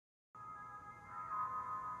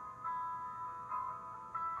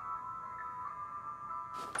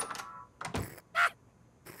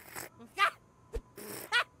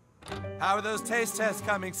How are those taste tests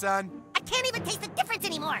coming, son? I can't even taste the difference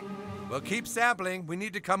anymore. Well, keep sampling. We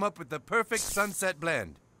need to come up with the perfect sunset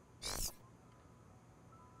blend.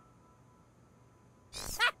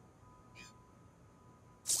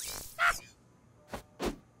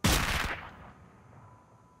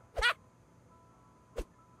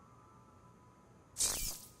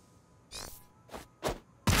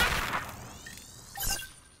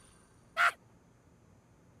 Ah.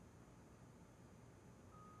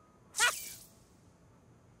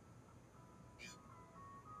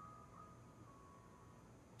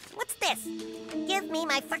 What's this? Give me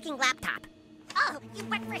my fucking laptop. Oh, you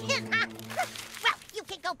work for him, huh? Well, you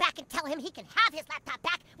can go back and tell him he can have his laptop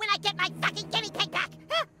back when I get my fucking guinea pig back.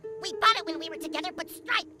 We bought it when we were together, but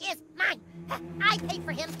Stripe is mine. I paid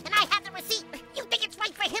for him, and I have the receipt. You think it's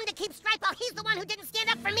right for him to keep Stripe while he's the one who didn't stand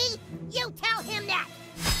up for me? You tell him that.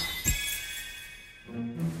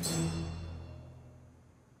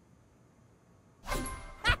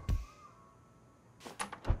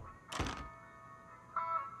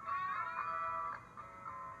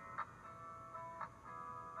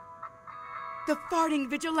 The farting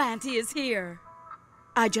vigilante is here.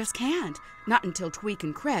 I just can't. Not until Tweek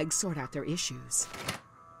and Craig sort out their issues.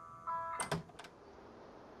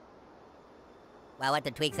 Well, what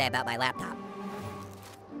did Tweek say about my laptop?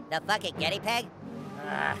 The fucking guinea pig?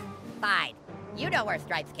 Ugh, fine. You know where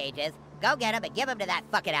Stripe's cage is. Go get him and give him to that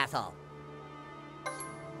fucking asshole.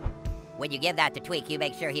 When you give that to Tweek, you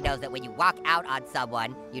make sure he knows that when you walk out on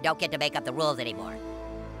someone, you don't get to make up the rules anymore.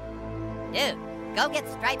 Dude, go get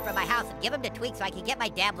Stripe from my house and give him to Tweek so I can get my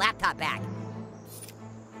damn laptop back.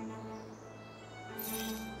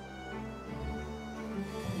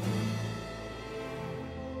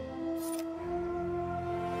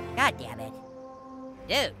 God damn it.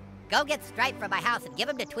 Dude, go get Stripe from my house and give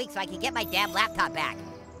him to Tweek so I can get my damn laptop back.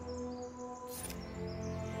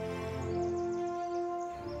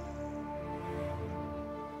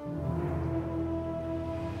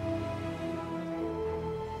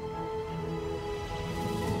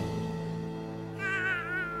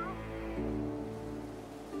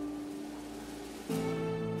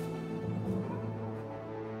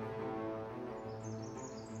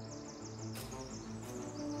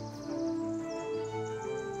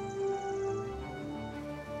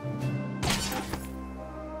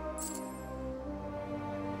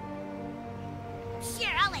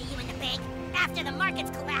 Sure, I'll lay you in the bank after the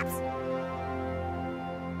markets collapse.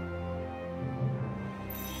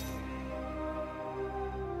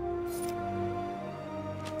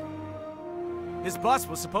 His bus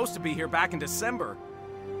was supposed to be here back in December.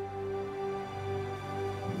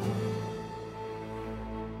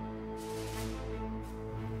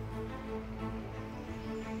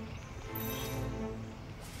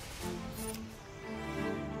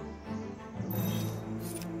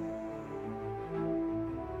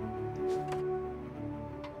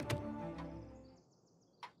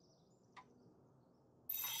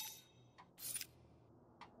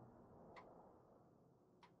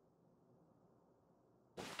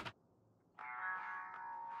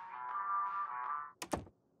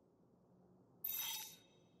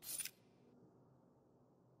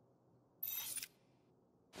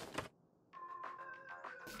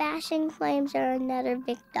 Fashion claims are another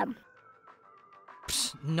victim.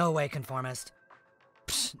 Psh, no way, conformist.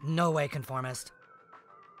 Psh, no way, conformist.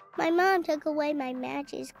 My mom took away my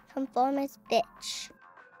matches, conformist bitch.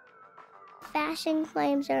 Fashion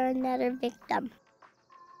claims are another victim.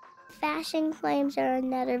 Fashion claims are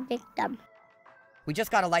another victim. We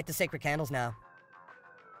just gotta light the sacred candles now.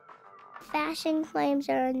 Fashion claims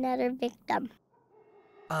are another victim.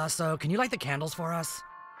 So can you light the candles for us?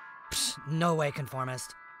 Psh, no way,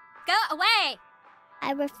 conformist. Go away!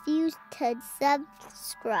 I refuse to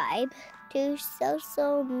subscribe to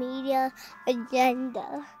social media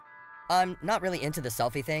agenda. I'm not really into the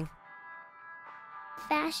selfie thing.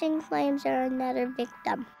 Fashion claims are another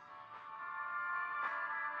victim.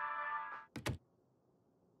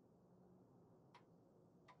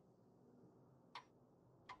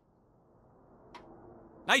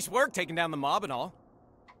 Nice work taking down the mob and all.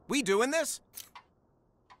 We doing this?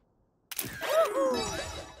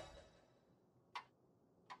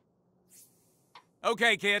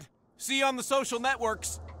 Okay, kid. See you on the social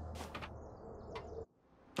networks.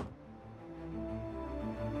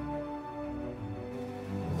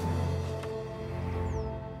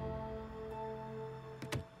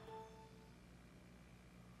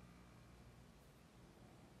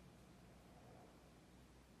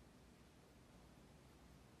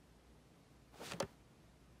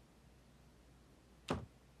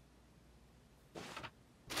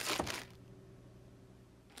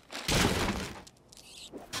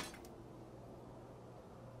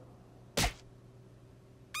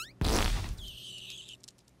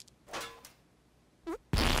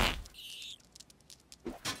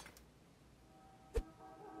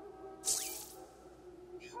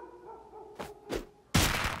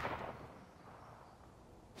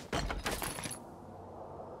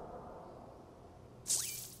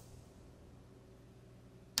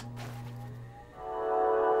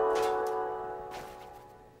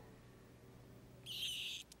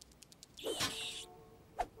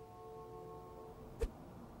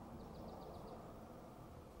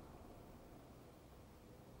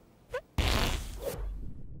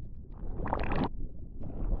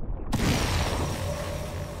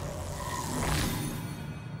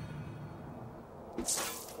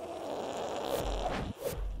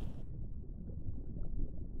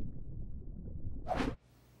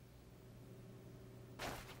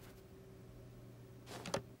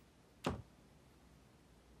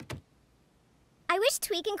 wish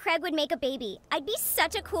Tweak and Craig would make a baby. I'd be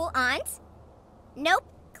such a cool aunt. Nope.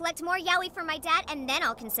 Collect more yaoi for my dad and then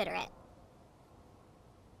I'll consider it.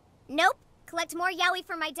 Nope. Collect more yaoi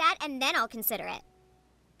for my dad and then I'll consider it.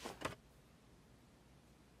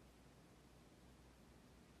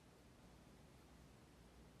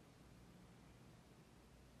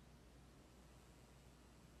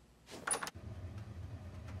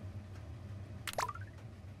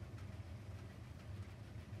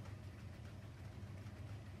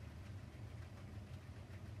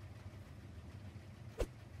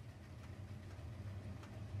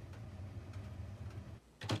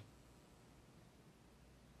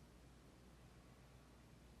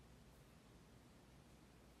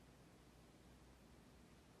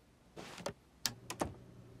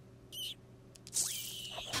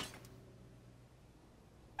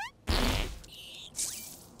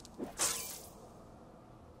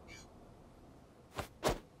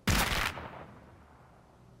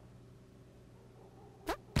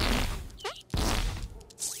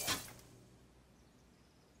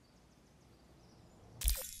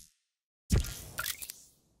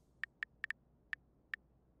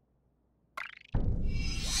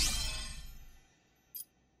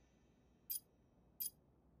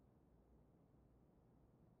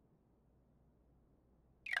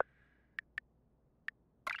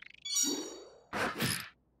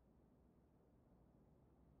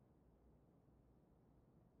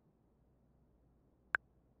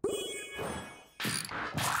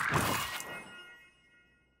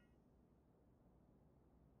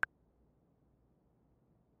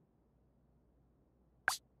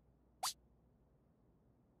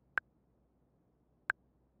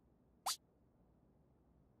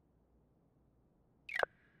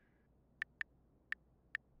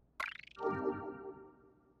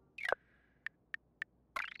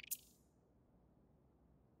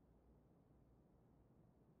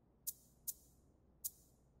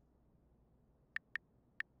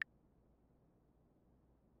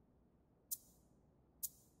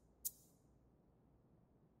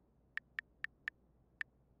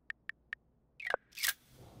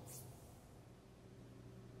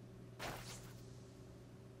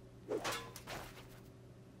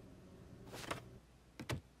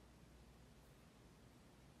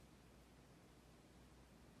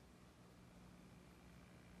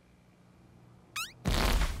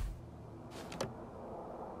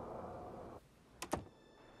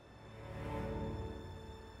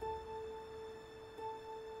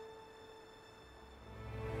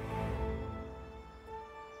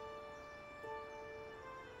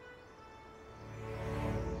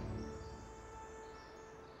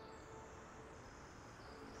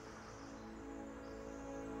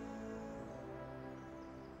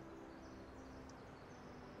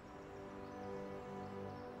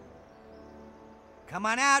 Come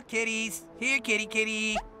on out, kitties. Here, kitty,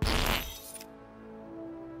 kitty.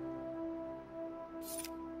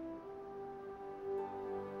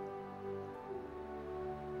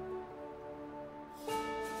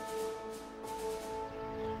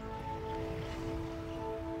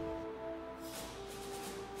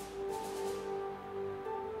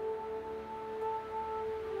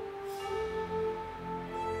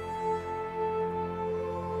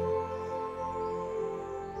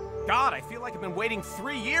 God, I feel like I've been waiting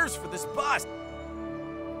 3 years for this bus.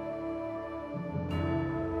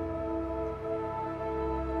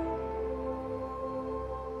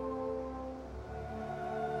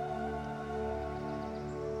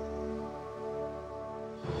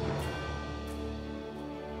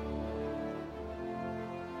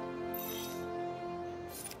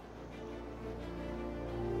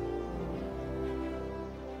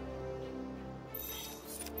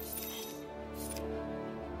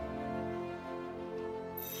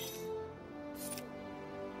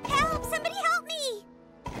 Somebody help me!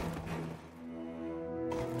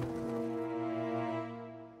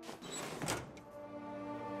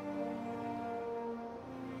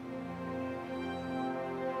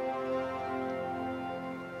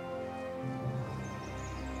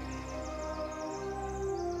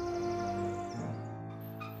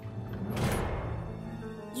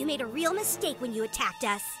 You made a real mistake when you attacked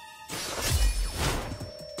us.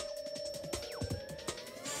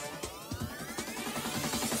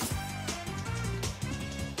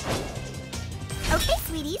 Okay,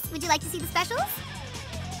 sweeties, would you like to see the specials?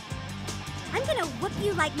 I'm gonna whoop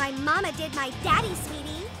you like my mama did my daddy, sweetie.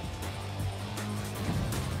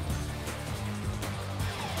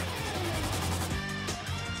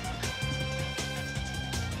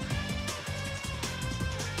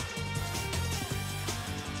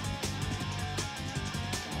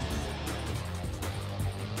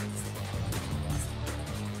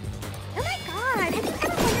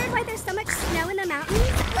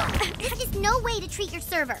 no way to treat your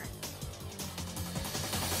server.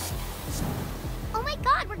 Oh my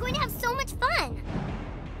god, we're going to have so much fun!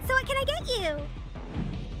 So what can I get you?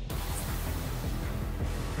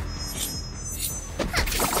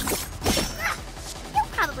 You'll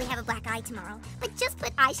probably have a black eye tomorrow, but just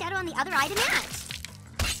put eyeshadow on the other eye to match.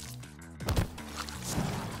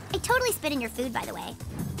 I totally spit in your food, by the way.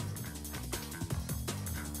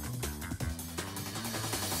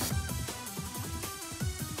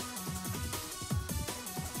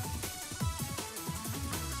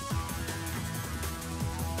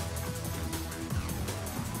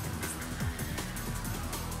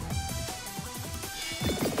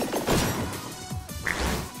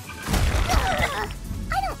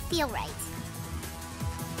 Feel right.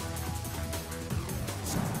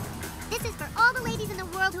 This is for all the ladies in the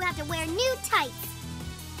world who have to wear nude tights.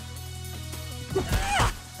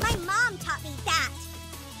 My mom taught me that.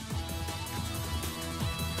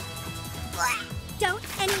 Don't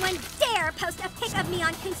anyone dare post a pic of me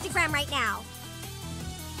on Instagram right now.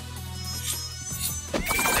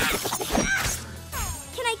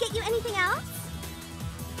 Can I get you anything else?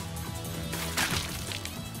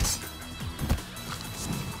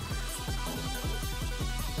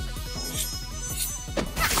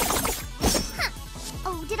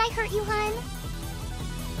 Did I hurt you, hon?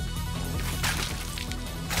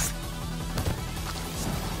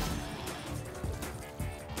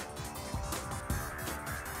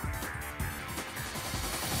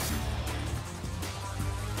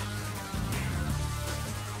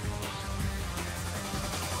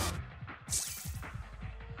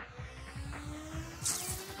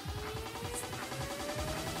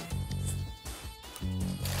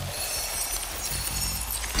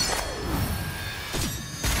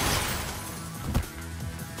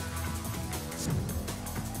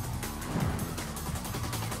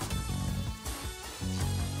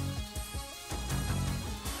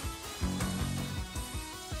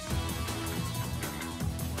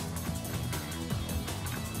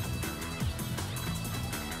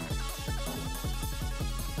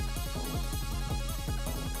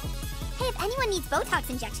 Hey, if anyone needs Botox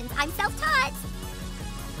injections, I'm self-taught.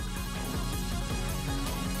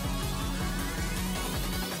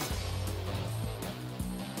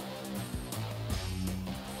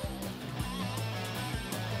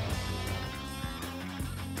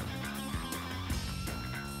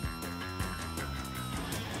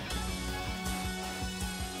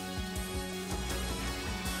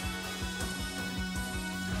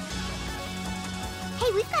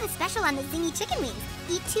 Hey, we've got a special on the Zingy chicken wings.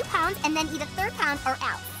 Eat 2 pounds and then eat a 3rd pound or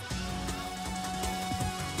out.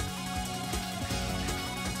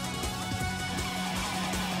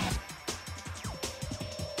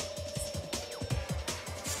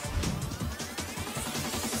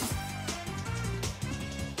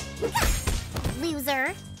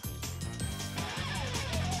 Loser.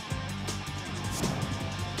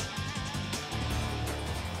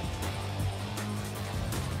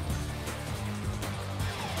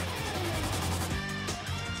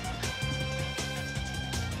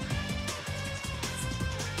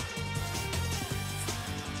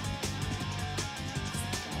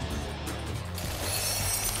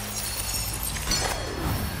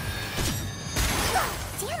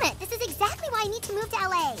 I need to move to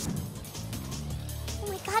LA. Oh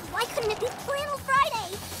my god, why couldn't it be Flannel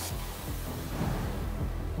Friday?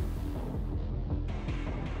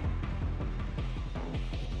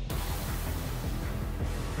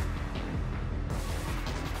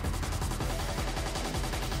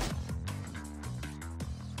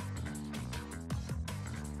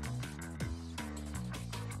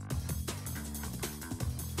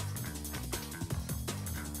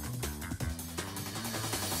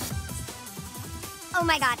 Oh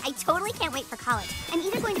my god, I totally can't wait for college. I'm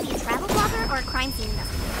either going to be a travel blogger or a crime scene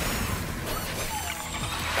investigator.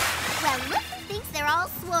 Well, look who thinks they're all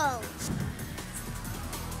swole.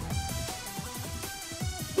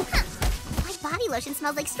 My body lotion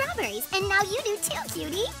smells like strawberries, and now you do too,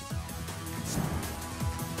 cutie.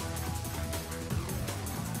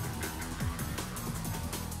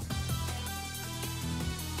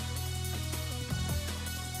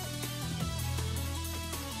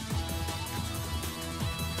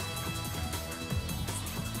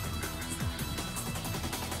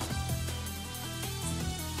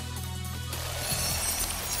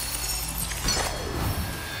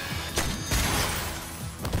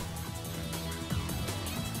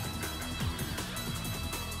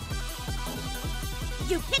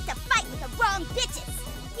 You picked a fight with the wrong bitches!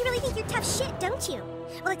 You really think you're tough shit, don't you?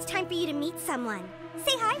 Well, it's time for you to meet someone.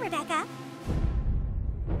 Say hi, Rebecca.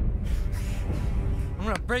 I'm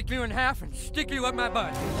gonna break you in half and stick you up my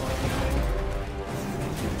butt.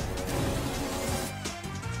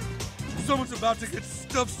 Someone's about to get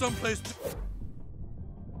stuffed someplace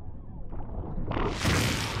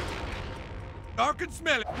dark and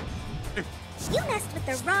smelly. You messed with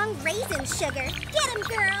the wrong raisin, Sugar. Get him,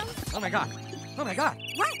 girl. Oh my god. Oh my god.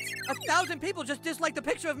 What? 1,000 people just disliked the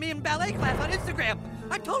picture of me in ballet class on Instagram.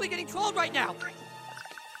 I'm totally getting trolled right now. What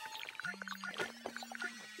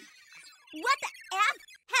the F?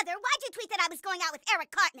 Heather, why'd you tweet that I was going out with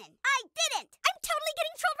Eric Cartman? I didn't. I'm totally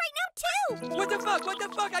getting trolled right now, too. What the fuck? What the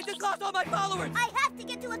fuck? I just lost all my followers. I have to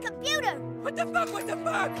get to a computer. What the fuck? What the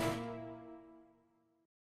fuck?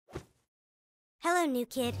 Hello, new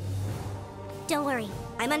kid. Don't worry,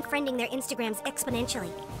 I'm unfriending their Instagrams exponentially.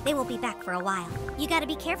 They won't be back for a while. You gotta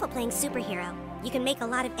be careful playing superhero. You can make a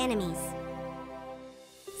lot of enemies.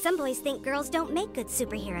 Some boys think girls don't make good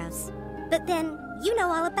superheroes. But then, you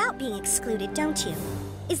know all about being excluded, don't you?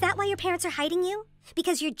 Is that why your parents are hiding you?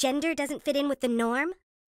 Because your gender doesn't fit in with the norm?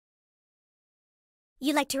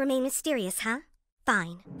 You like to remain mysterious, huh?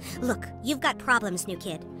 Fine. Look, you've got problems, new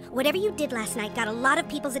kid. Whatever you did last night got a lot of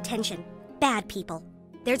people's attention. Bad people.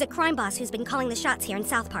 There's a crime boss who's been calling the shots here in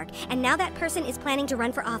South Park, and now that person is planning to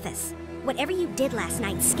run for office. Whatever you did last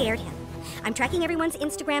night scared him. I'm tracking everyone's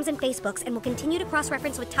Instagrams and Facebooks and will continue to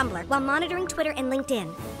cross-reference with Tumblr while monitoring Twitter and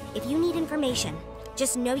LinkedIn. If you need information,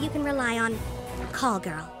 just know you can rely on Call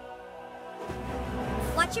Girl.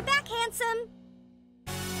 Watch your back, handsome!